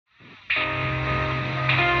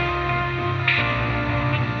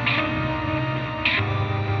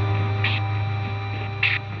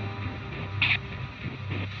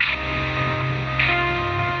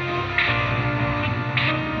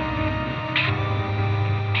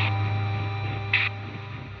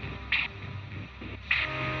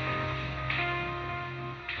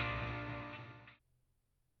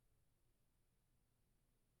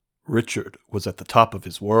Richard was at the top of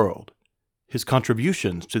his world. His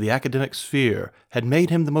contributions to the academic sphere had made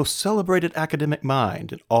him the most celebrated academic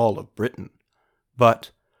mind in all of Britain.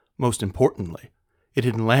 But, most importantly, it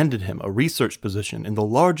had landed him a research position in the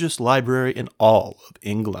largest library in all of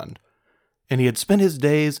England, and he had spent his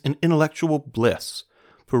days in intellectual bliss,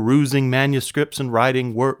 perusing manuscripts and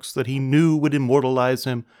writing works that he knew would immortalize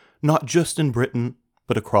him not just in Britain,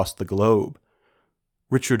 but across the globe.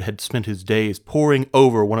 Richard had spent his days poring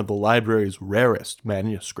over one of the library's rarest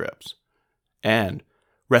manuscripts, and,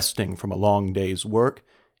 resting from a long day's work,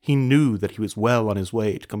 he knew that he was well on his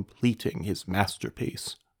way to completing his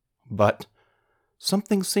masterpiece. But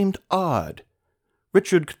something seemed odd.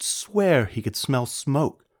 Richard could swear he could smell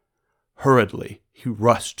smoke. Hurriedly, he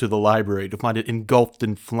rushed to the library to find it engulfed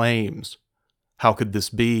in flames. How could this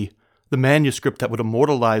be? The manuscript that would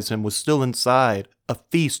immortalize him was still inside, a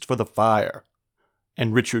feast for the fire.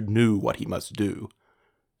 And Richard knew what he must do.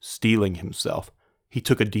 Steeling himself, he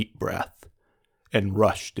took a deep breath and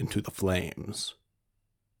rushed into the flames.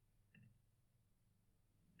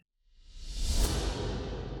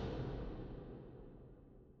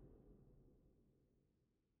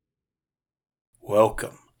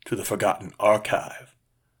 Welcome to the Forgotten Archive.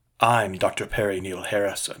 I'm Dr. Perry Neal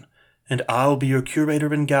Harrison, and I'll be your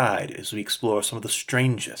curator and guide as we explore some of the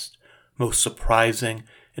strangest, most surprising,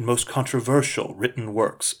 and most controversial written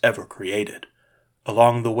works ever created.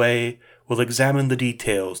 Along the way, we'll examine the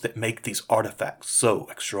details that make these artifacts so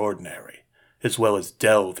extraordinary, as well as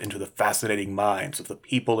delve into the fascinating minds of the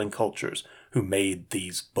people and cultures who made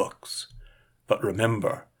these books. But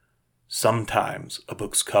remember, sometimes a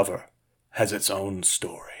book's cover has its own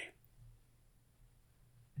story.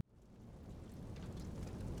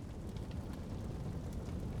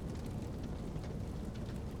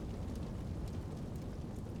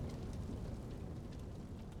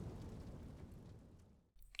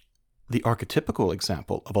 The archetypical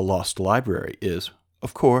example of a lost library is,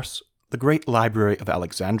 of course, the Great Library of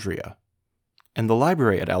Alexandria. And the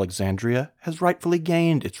library at Alexandria has rightfully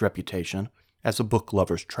gained its reputation as a book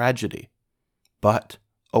lover's tragedy. But,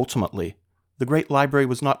 ultimately, the Great Library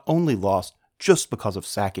was not only lost just because of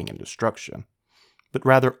sacking and destruction, but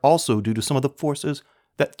rather also due to some of the forces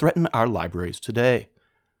that threaten our libraries today: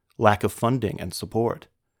 lack of funding and support.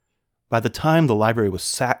 By the time the library was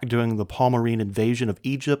sacked during the Palmyrene invasion of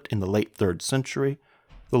Egypt in the late 3rd century,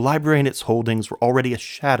 the library and its holdings were already a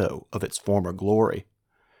shadow of its former glory.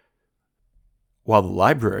 While the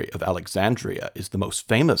Library of Alexandria is the most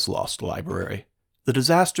famous lost library, the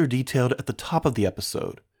disaster detailed at the top of the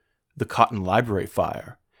episode, the Cotton Library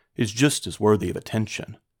Fire, is just as worthy of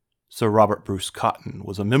attention. Sir Robert Bruce Cotton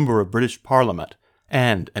was a member of British Parliament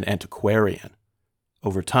and an antiquarian.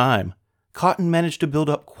 Over time, Cotton managed to build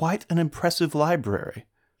up quite an impressive library,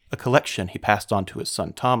 a collection he passed on to his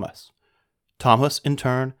son Thomas. Thomas, in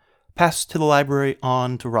turn, passed the library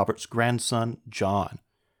on to Robert's grandson, John.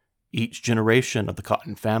 Each generation of the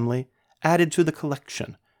Cotton family added to the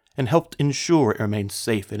collection and helped ensure it remained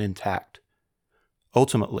safe and intact.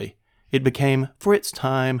 Ultimately, it became, for its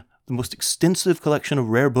time, the most extensive collection of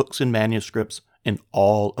rare books and manuscripts in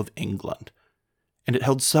all of England, and it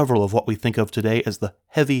held several of what we think of today as the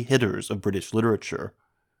heavy hitters of British literature.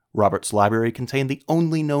 Robert's library contained the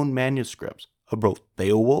only known manuscripts of both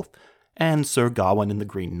Beowulf and Sir Gawain and the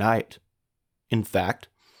Green Knight. In fact,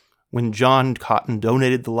 when John Cotton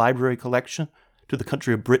donated the library collection to the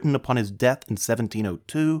country of Britain upon his death in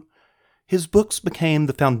 1702, his books became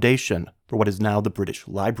the foundation for what is now the British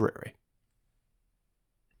Library.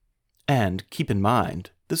 And keep in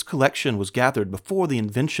mind, this collection was gathered before the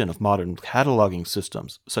invention of modern cataloging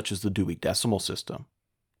systems such as the Dewey Decimal System.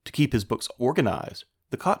 To keep his books organized,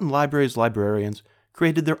 the Cotton Library's librarians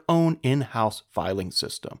created their own in-house filing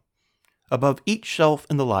system. Above each shelf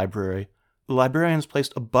in the library, the librarians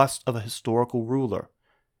placed a bust of a historical ruler,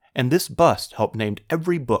 and this bust helped name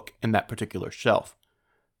every book in that particular shelf.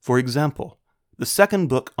 For example, the second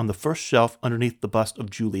book on the first shelf underneath the bust of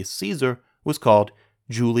Julius Caesar was called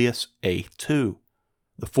Julius A2.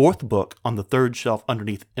 The fourth book on the third shelf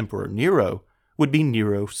underneath Emperor Nero would be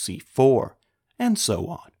Nero C4, and so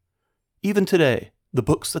on. Even today, the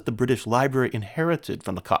books that the British Library inherited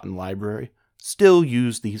from the Cotton Library still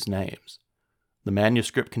use these names. The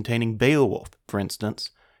manuscript containing Beowulf, for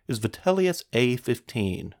instance, is Vitellius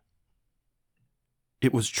A15.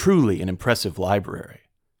 It was truly an impressive library,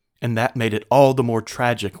 and that made it all the more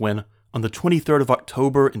tragic when, on the 23rd of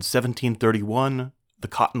October in 1731, the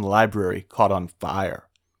Cotton Library caught on fire.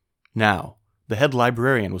 Now, the head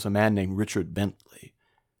librarian was a man named Richard Bentley.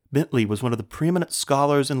 Bentley was one of the preeminent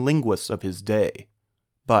scholars and linguists of his day.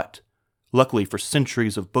 But, luckily for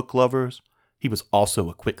centuries of book lovers, He was also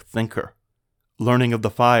a quick thinker. Learning of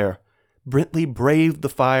the fire, Bentley braved the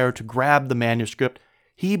fire to grab the manuscript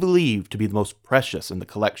he believed to be the most precious in the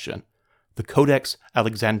collection, the Codex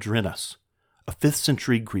Alexandrinus, a 5th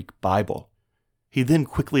century Greek Bible. He then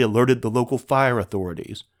quickly alerted the local fire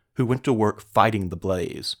authorities, who went to work fighting the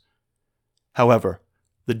blaze. However,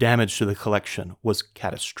 the damage to the collection was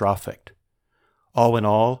catastrophic. All in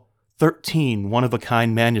all, 13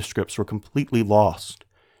 one-of-a-kind manuscripts were completely lost,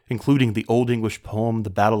 including the Old English poem The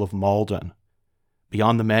Battle of Maldon.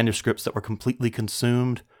 Beyond the manuscripts that were completely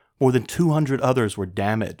consumed, more than 200 others were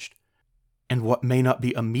damaged. And what may not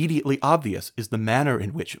be immediately obvious is the manner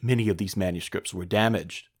in which many of these manuscripts were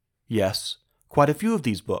damaged. Yes, quite a few of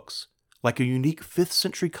these books, like a unique 5th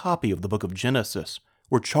century copy of the Book of Genesis,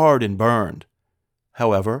 were charred and burned.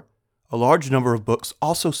 However, a large number of books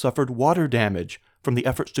also suffered water damage from the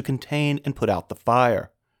efforts to contain and put out the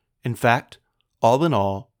fire. In fact, all in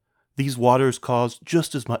all, these waters caused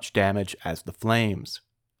just as much damage as the flames.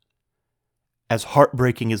 As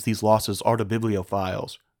heartbreaking as these losses are to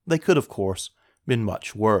bibliophiles, they could, of course, been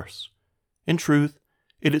much worse. In truth,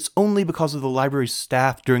 it is only because of the library's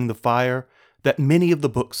staff during the fire that many of the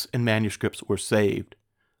books and manuscripts were saved.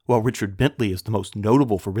 While Richard Bentley is the most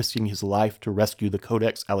notable for risking his life to rescue the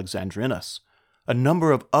Codex Alexandrinus, a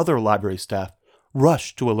number of other library staff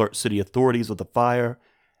rushed to alert city authorities of the fire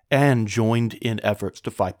and joined in efforts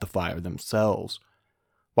to fight the fire themselves.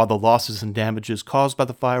 While the losses and damages caused by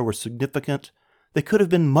the fire were significant, they could have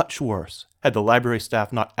been much worse had the library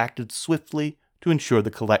staff not acted swiftly to ensure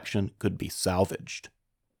the collection could be salvaged.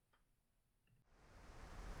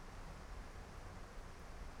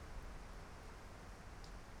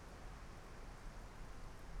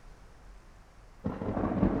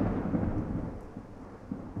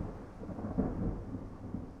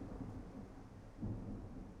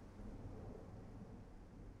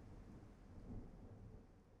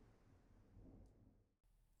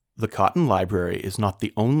 The Cotton Library is not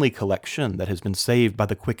the only collection that has been saved by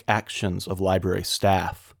the quick actions of library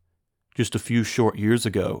staff. Just a few short years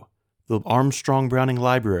ago, the Armstrong Browning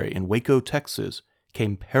Library in Waco, Texas,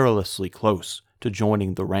 came perilously close to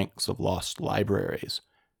joining the ranks of lost libraries.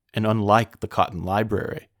 And unlike the Cotton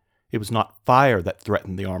Library, it was not fire that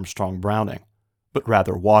threatened the Armstrong Browning, but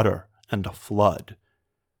rather water and a flood.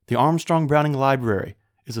 The Armstrong Browning Library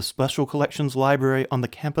is a special collections library on the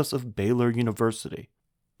campus of Baylor University.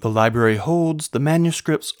 The library holds the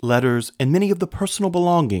manuscripts, letters, and many of the personal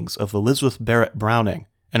belongings of Elizabeth Barrett Browning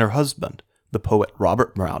and her husband, the poet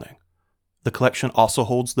Robert Browning. The collection also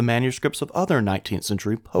holds the manuscripts of other 19th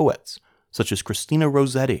century poets, such as Christina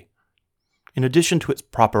Rossetti. In addition to its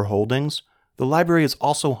proper holdings, the library is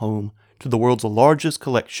also home to the world's largest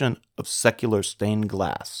collection of secular stained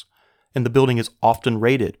glass, and the building is often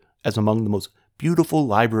rated as among the most beautiful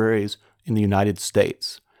libraries in the United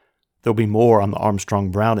States. There'll be more on the Armstrong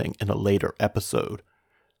Browning in a later episode.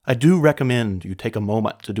 I do recommend you take a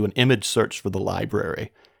moment to do an image search for the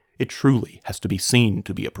library. It truly has to be seen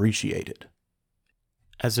to be appreciated.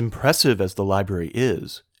 As impressive as the library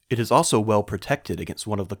is, it is also well protected against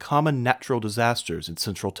one of the common natural disasters in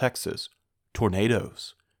central Texas,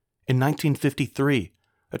 tornadoes. In 1953,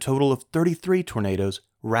 a total of 33 tornadoes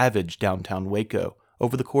ravaged downtown Waco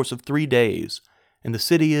over the course of 3 days, and the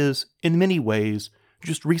city is, in many ways,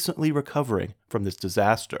 just recently recovering from this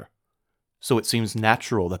disaster. So it seems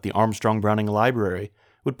natural that the Armstrong Browning Library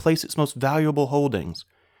would place its most valuable holdings,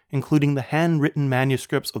 including the handwritten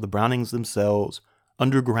manuscripts of the Brownings themselves,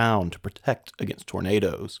 underground to protect against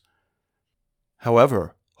tornadoes.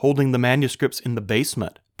 However, holding the manuscripts in the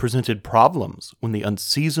basement presented problems when the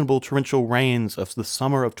unseasonable torrential rains of the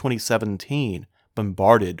summer of 2017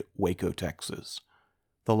 bombarded Waco, Texas.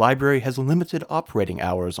 The library has limited operating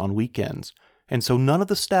hours on weekends, and so none of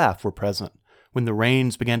the staff were present when the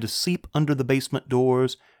rains began to seep under the basement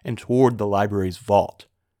doors and toward the library's vault.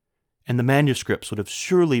 And the manuscripts would have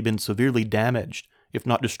surely been severely damaged, if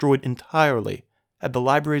not destroyed entirely, had the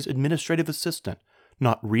library's administrative assistant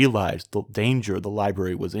not realized the danger the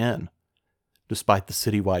library was in. Despite the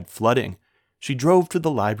citywide flooding, she drove to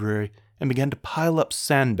the library and began to pile up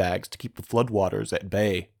sandbags to keep the floodwaters at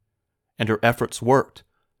bay. And her efforts worked.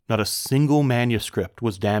 Not a single manuscript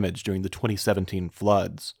was damaged during the 2017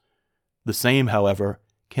 floods. The same, however,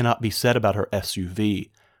 cannot be said about her SUV,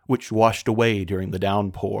 which washed away during the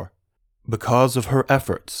downpour. Because of her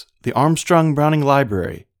efforts, the Armstrong Browning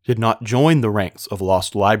Library did not join the ranks of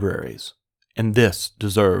lost libraries, and this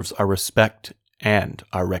deserves our respect and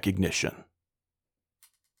our recognition.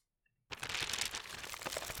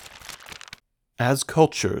 As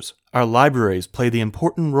cultures, our libraries play the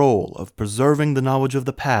important role of preserving the knowledge of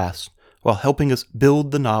the past while helping us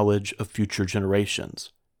build the knowledge of future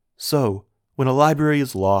generations. So, when a library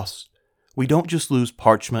is lost, we don't just lose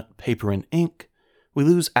parchment, paper, and ink, we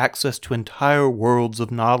lose access to entire worlds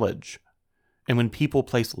of knowledge. And when people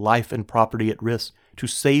place life and property at risk to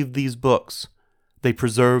save these books, they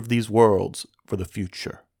preserve these worlds for the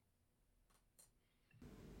future.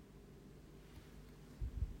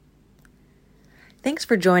 Thanks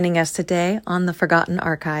for joining us today on The Forgotten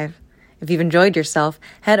Archive. If you've enjoyed yourself,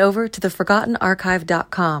 head over to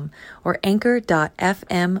theforgottenarchive.com or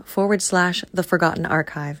anchor.fm/The Forgotten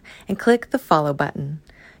Archive and click the follow button.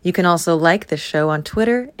 You can also like this show on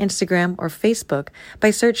Twitter, Instagram, or Facebook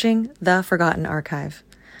by searching The Forgotten Archive.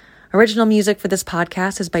 Original music for this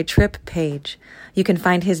podcast is by Trip Page. You can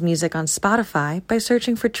find his music on Spotify by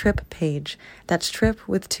searching for Trip Page. That's Trip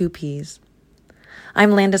with 2 P's.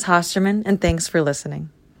 I'm Landis Hosterman, and thanks for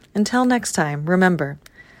listening. Until next time, remember,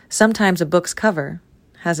 sometimes a book's cover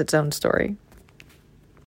has its own story.